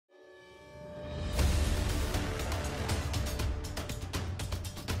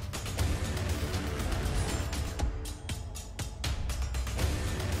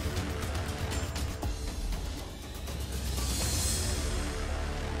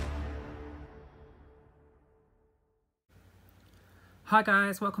Hi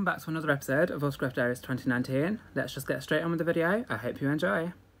guys, welcome back to another episode of Autograph Diaries 2019. Let's just get straight on with the video. I hope you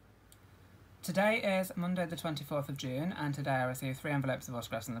enjoy. Today is Monday the 24th of June and today I received 3 envelopes of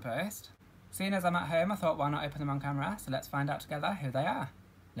autographs in the post. Seeing as I'm at home, I thought why not open them on camera, so let's find out together who they are.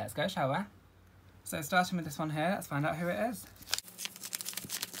 Let's go, shall we? So starting with this one here, let's find out who it is.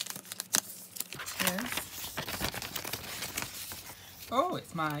 Oh,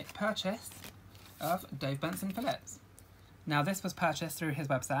 it's my purchase of Dave Benson Phillips. Now this was purchased through his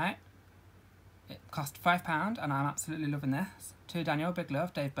website. It cost £5 and I'm absolutely loving this. To Daniel, big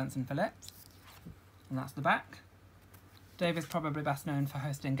love, Dave Benson Phillips. And that's the back. Dave is probably best known for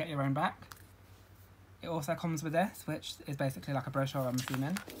hosting Get Your Own Back. It also comes with this, which is basically like a brochure, I'm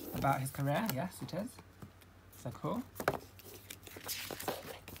assuming, about his career. Yes, it is. So cool.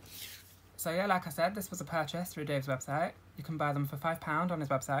 So yeah, like I said, this was a purchase through Dave's website. You can buy them for £5 on his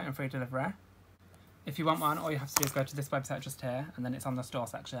website and free delivery. If you want one, all you have to do is go to this website just here, and then it's on the store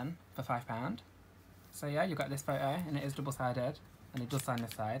section for £5. So yeah, you've got this photo, and it is double-sided, and it does sign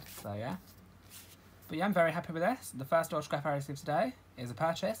this side, so yeah. But yeah, I'm very happy with this. The first autograph I received today is a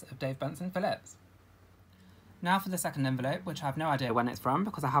purchase of Dave Benson Phillips. Now for the second envelope, which I have no idea when it's from,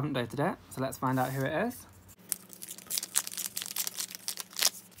 because I haven't dated it, so let's find out who it is.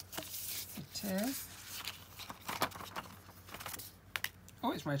 It is...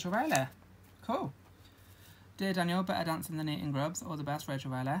 Oh, it's Rachel Rayleigh. Cool. Dear Daniel, better dancing than eating grubs. All the best,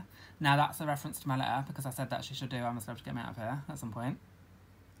 Rachel Rayleigh. Now that's a reference to my letter because I said that she should do I'm a Celeb to Get Me Out of Here at some point.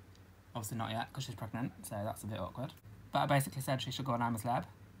 Obviously not yet because she's pregnant, so that's a bit awkward. But I basically said she should go on I'm a Celeb,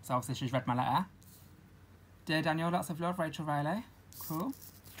 so obviously she's read my letter. Dear Daniel, lots of love, Rachel Rayleigh. Cool.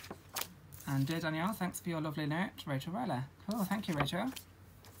 And dear Daniel, thanks for your lovely note, Rachel Rayleigh. Cool, thank you, Rachel.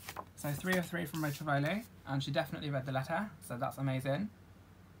 So 3 of 3 from Rachel Rayleigh, and she definitely read the letter, so that's amazing.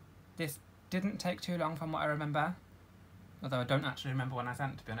 This didn't take too long from what I remember, although I don't actually remember when I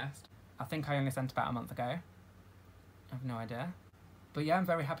sent, to be honest. I think I only sent about a month ago. I have no idea. But yeah, I'm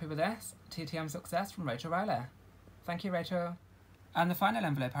very happy with this. TTM success from Rachel Rayleigh. Thank you, Rachel. And the final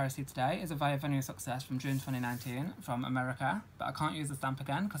envelope I received today is a via venue success from June 2019 from America, but I can't use the stamp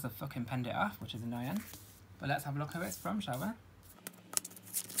again because I've fucking penned it off, which is annoying. But let's have a look who it's from, shall we?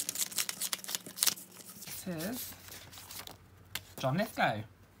 It is John Lithgow.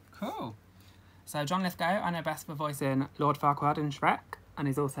 Cool. So John Lithgow, I know best for voicing Lord Farquaad in Shrek, and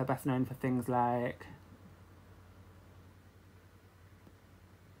he's also best known for things like...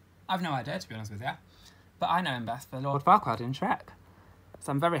 I've no idea, to be honest with you. But I know him best for Lord Farquaad in Shrek.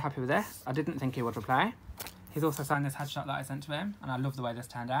 So I'm very happy with this. I didn't think he would reply. He's also signed this headshot that I sent to him, and I love the way this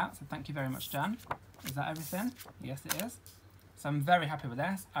turned out, so thank you very much, John. Is that everything? Yes, it is. So I'm very happy with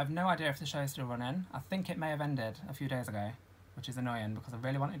this. I've no idea if the show is still running. I think it may have ended a few days ago, which is annoying because I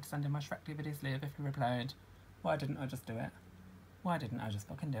really wanted to send him my Shrek DVD sleeve if he replied. Why didn't I just do it? Why didn't I just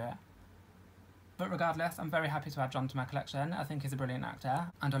fucking do it? But regardless, I'm very happy to add John to my collection. I think he's a brilliant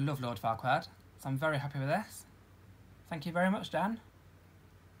actor, and I love Lord Farquaad, so I'm very happy with this. Thank you very much, Dan.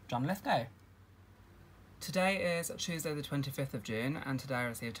 John Lithgow. Today is Tuesday the 25th of June, and today I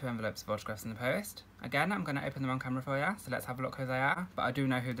received 2 envelopes of autographs in the post. Again, I'm going to open them on camera for you, so let's have a look who they are. But I do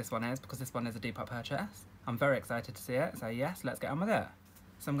know who this one is, because this one is a Depop purchase. I'm very excited to see it, so yes, let's get on with it.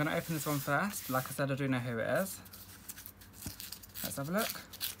 So I'm going to open this one first. Like I said, I do know who it is. Let's have a look.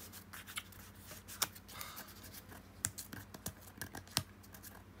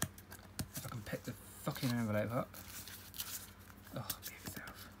 If I can pick the fucking envelope up. Oh, behave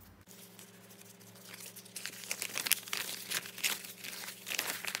yourself.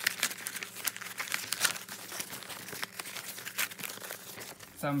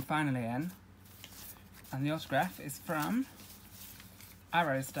 So I'm finally in. And the autograph is from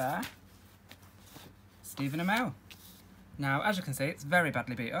Arrow star Stephen Amell. Now, as you can see, it's very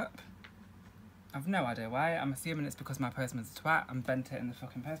badly beat up. I've no idea why. I'm assuming it's because my postman's a twat and bent it in the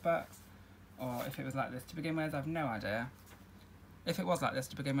fucking postbox. Or if it was like this to begin with, I've no idea. If it was like this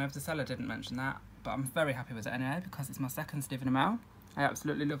to begin with, the seller didn't mention that. But I'm very happy with it anyway, because it's my second Stephen Amell. I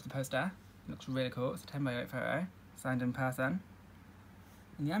absolutely love the poster. It looks really cool. It's a 10x8 photo, signed in person.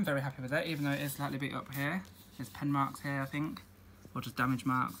 And yeah, I'm very happy with it, even though it is slightly beat up here. There's pen marks here, I think. Or just damage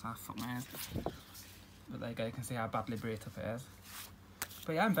marks. Oh, fuck my ears. But there you go, you can see how badly beat up it is.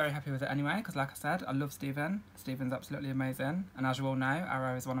 But yeah, I'm very happy with it anyway, because like I said, I love Stephen. Stephen's absolutely amazing. And as you all know,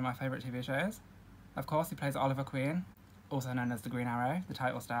 Arrow is one of my favourite TV shows. Of course, he plays Oliver Queen, also known as the Green Arrow, the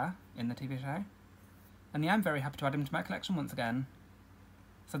title star in the TV show. And yeah, I'm very happy to add him to my collection once again.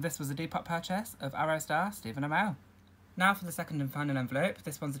 So this was a Depop purchase of Arrow star Stephen Amell. Now for the second and final envelope.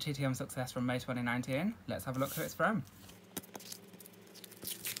 This one's a TTM success from May 2019. Let's have a look who it's from.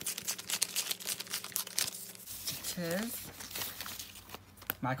 It is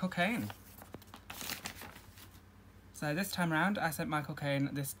Michael Caine. So this time round I sent Michael Caine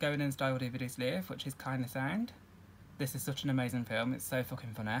this Going In Style DVD sleeve, which is kindly signed. This is such an amazing film, it's so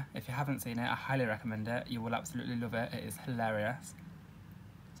fucking funny. If you haven't seen it, I highly recommend it. You will absolutely love it, it is hilarious.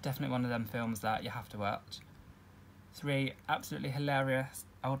 It's definitely one of them films that you have to watch. 3 absolutely hilarious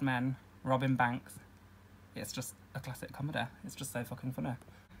old men robbing banks. It's just a classic comedy, it's just so fucking funny.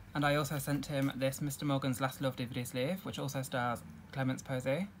 And I also sent him this Mr. Morgan's Last Love DVD sleeve, which also stars Clemence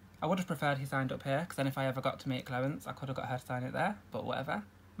Posey. I would have preferred he signed up here, because then if I ever got to meet Clemence, I could have got her to sign it there, but whatever.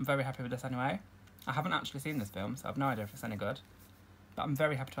 I'm very happy with this anyway. I haven't actually seen this film, so I've no idea if it's any good. But I'm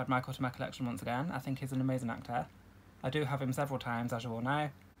very happy to add Michael to my collection once again. I think he's an amazing actor. I do have him several times, as you all know.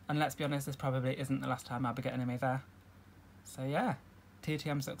 And let's be honest, this probably isn't the last time I'll be getting him either. So yeah,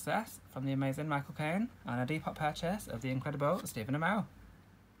 TTM success from the amazing Michael Caine, and a Depop purchase of the incredible Stephen Amell.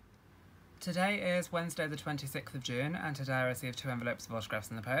 Today is Wednesday the 26th of June, and today I received 2 envelopes of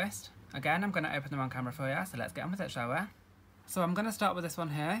autographs in the post. Again, I'm going to open them on camera for you, so let's get on with it, shall we? So I'm going to start with this one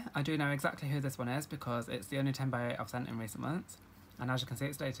here. I do know exactly who this one is because it's the only 10x8 I've sent in recent months. And as you can see,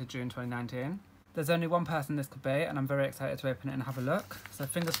 it's dated June 2019. There's only one person this could be, and I'm very excited to open it and have a look. So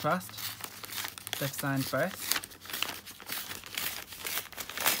fingers crossed, they've signed both.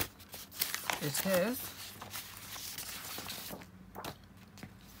 It is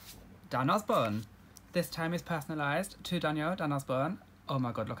Dan Osborne. This time is personalised to Daniel Dan Osborne. Oh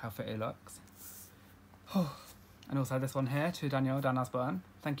my god, look how fit he looks. And also this one here to Daniel Dan Osborne.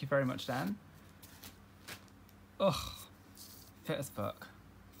 Thank you very much, Dan. Ugh, fit as fuck.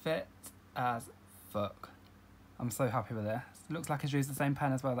 Fit as fuck. I'm so happy with this. Looks like he's used the same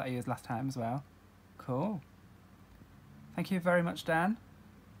pen as well that I used last time as well. Cool. Thank you very much, Dan.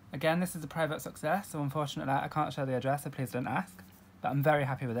 Again, this is a private success, so unfortunately I can't show the address, so please don't ask. But I'm very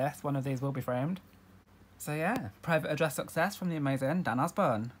happy with this. One of these will be framed. So yeah, private address success from the amazing Dan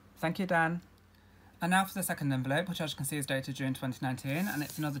Osborne. Thank you, Dan. And now for the second envelope, which as you can see is dated June 2019, and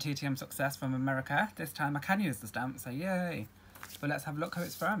it's another TTM success from America. This time I can use the stamp, so yay. But let's have a look who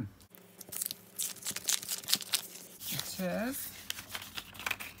it's from. It is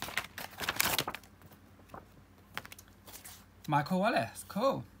Michael Wallace.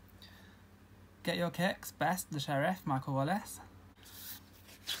 Cool. Get your kicks. Best, the Sheriff, Michael Wallace.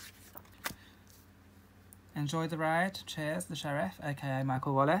 Enjoy the ride. Cheers, the Sheriff, aka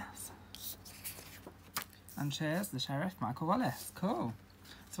Michael Wallace. And cheers, the Sheriff, Michael Wallace. Cool.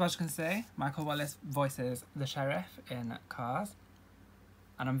 So as you can see, Michael Wallace voices the Sheriff in Cars.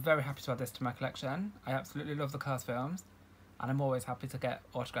 And I'm very happy to add this to my collection. I absolutely love the Cars films. And I'm always happy to get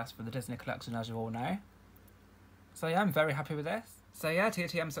autographs for the Disney collection, as you all know. So yeah, I'm very happy with this. So yeah,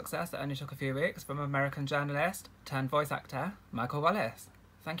 TTM success that only took a few weeks from American journalist turned voice actor, Michael Wallace.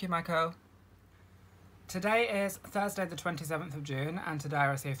 Thank you, Michael. Today is Thursday the 27th of June, and today I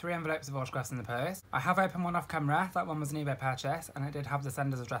received 3 envelopes of autographs in the post. I have opened one off camera. That one was an eBay purchase, and it did have the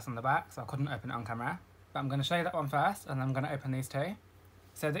sender's address on the back, so I couldn't open it on camera. But I'm going to show you that one first, and then I'm going to open these 2.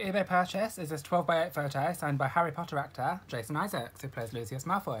 So the eBay purchase is this 12x8 photo signed by Harry Potter actor Jason Isaacs, who plays Lucius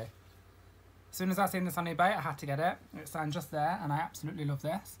Malfoy. As soon as I seen this on eBay, I had to get it. It's signed just there, and I absolutely love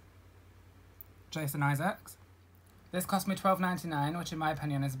this. Jason Isaacs. This cost me $12.99, which in my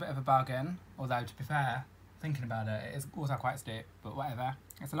opinion is a bit of a bargain, although to be fair, thinking about it, it is also quite steep, but whatever.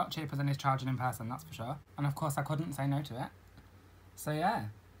 It's a lot cheaper than he's charging in person, that's for sure. And of course I couldn't say no to it. So yeah,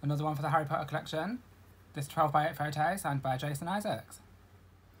 another one for the Harry Potter collection. This 12x8 photo signed by Jason Isaacs.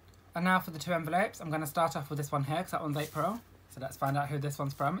 And now for the 2 envelopes. I'm going to start off with this one here, because that one's April. So let's find out who this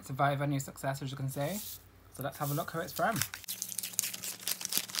one's from. It's a very venue success, as you can see. So let's have a look who it's from.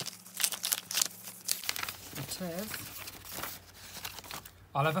 It is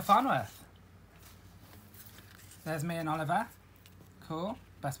Oliver Farnworth. There's me and Oliver. Cool.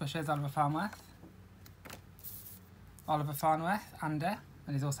 Best wishes, Oliver Farnworth. Oliver Farnworth, Andy.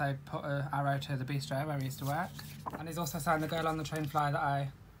 And he's also put an arrow to the bistro where he used to work. And he's also signed the Girl on the Train flyer that I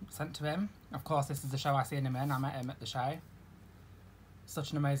sent to him. Of course, this is the show I seen him in. I met him at the show.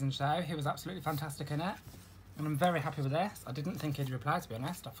 Such an amazing show. He was absolutely fantastic in it. And I'm very happy with this. I didn't think he'd reply, to be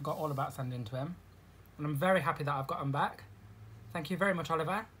honest. I forgot all about sending to him. And I'm very happy that I've got him back. Thank you very much,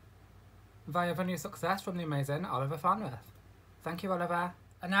 Oliver. Via venue success from the amazing Oliver Farnworth. Thank you, Oliver.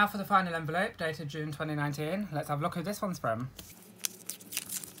 And now for the final envelope, dated June 2019. Let's have a look who this one's from.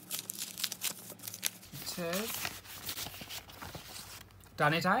 It is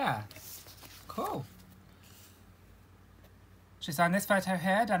Danny Dyer. Cool. She signed this photo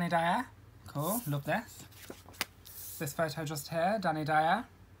here, Danny Dyer. Cool, love this. This photo just here, Danny Dyer.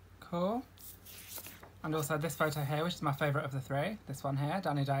 Cool. And also this photo here, which is my favourite of the 3. This one here,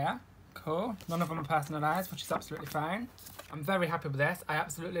 Danny Dyer. Cool. None of them are personalised, which is absolutely fine. I'm very happy with this. I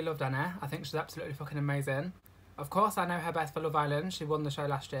absolutely love Danny. I think she's absolutely fucking amazing. Of course, I know her best for Love Island. She won the show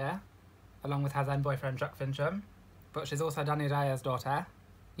last year, along with her then boyfriend Jack Fincham. But she's also Danny Dyer's daughter.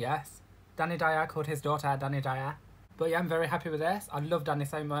 Yes. Danny Dyer called his daughter Danny Dyer. But yeah, I'm very happy with this. I love Danny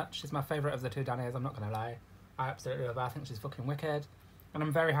so much. She's my favourite of the two Dannys, I'm not going to lie. I absolutely love her. I think she's fucking wicked. And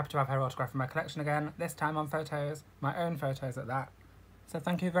I'm very happy to have her autograph in my collection again, this time on photos, my own photos at that. So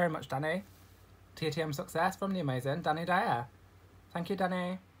thank you very much, Danny. TTM success from the amazing Danny Dyer. Thank you,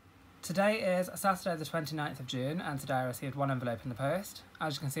 Danny. Today is Saturday the 29th of June, and today I received one envelope in the post.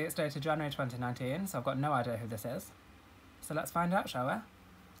 As you can see, it's dated January 2019, so I've got no idea who this is. So let's find out, shall we?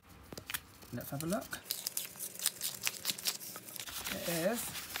 Let's have a look. It is...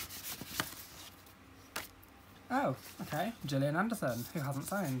 Oh, okay, Gillian Anderson, who hasn't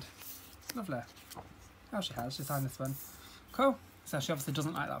signed. Lovely. Oh, she has, she signed this one. Cool. So she obviously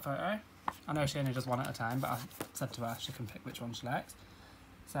doesn't like that photo. I know she only does one at a time, but I said to her she can pick which one she likes.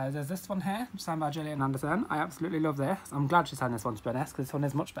 So there's this one here, signed by Gillian Anderson. I absolutely love this. I'm glad she signed this one, to be honest, because this one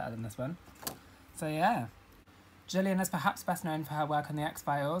is much better than this one. So yeah. Gillian is perhaps best known for her work on The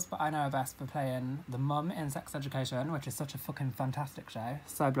X-Files, but I know her best for playing the mum in Sex Education, which is such a fucking fantastic show.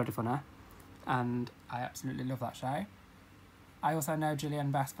 So bloody funny. And I absolutely love that show. I also know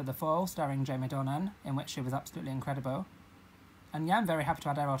Gillian best for The Fall, starring Jamie Dornan, in which she was absolutely incredible. And yeah, I'm very happy to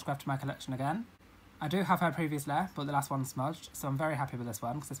add her autograph to my collection again. I do have her previously, but the last one's smudged, so I'm very happy with this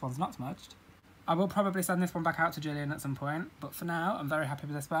one, because this one's not smudged. I will probably send this one back out to Gillian at some point, but for now, I'm very happy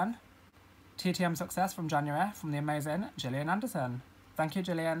with this one. TTM success from January, from the amazing Gillian Anderson. Thank you,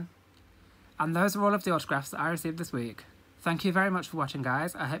 Gillian. And those are all of the autographs that I received this week. Thank you very much for watching,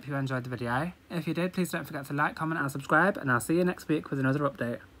 guys. I hope you enjoyed the video. If you did, please don't forget to like, comment and subscribe, and I'll see you next week with another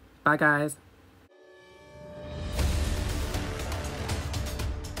update. Bye, guys.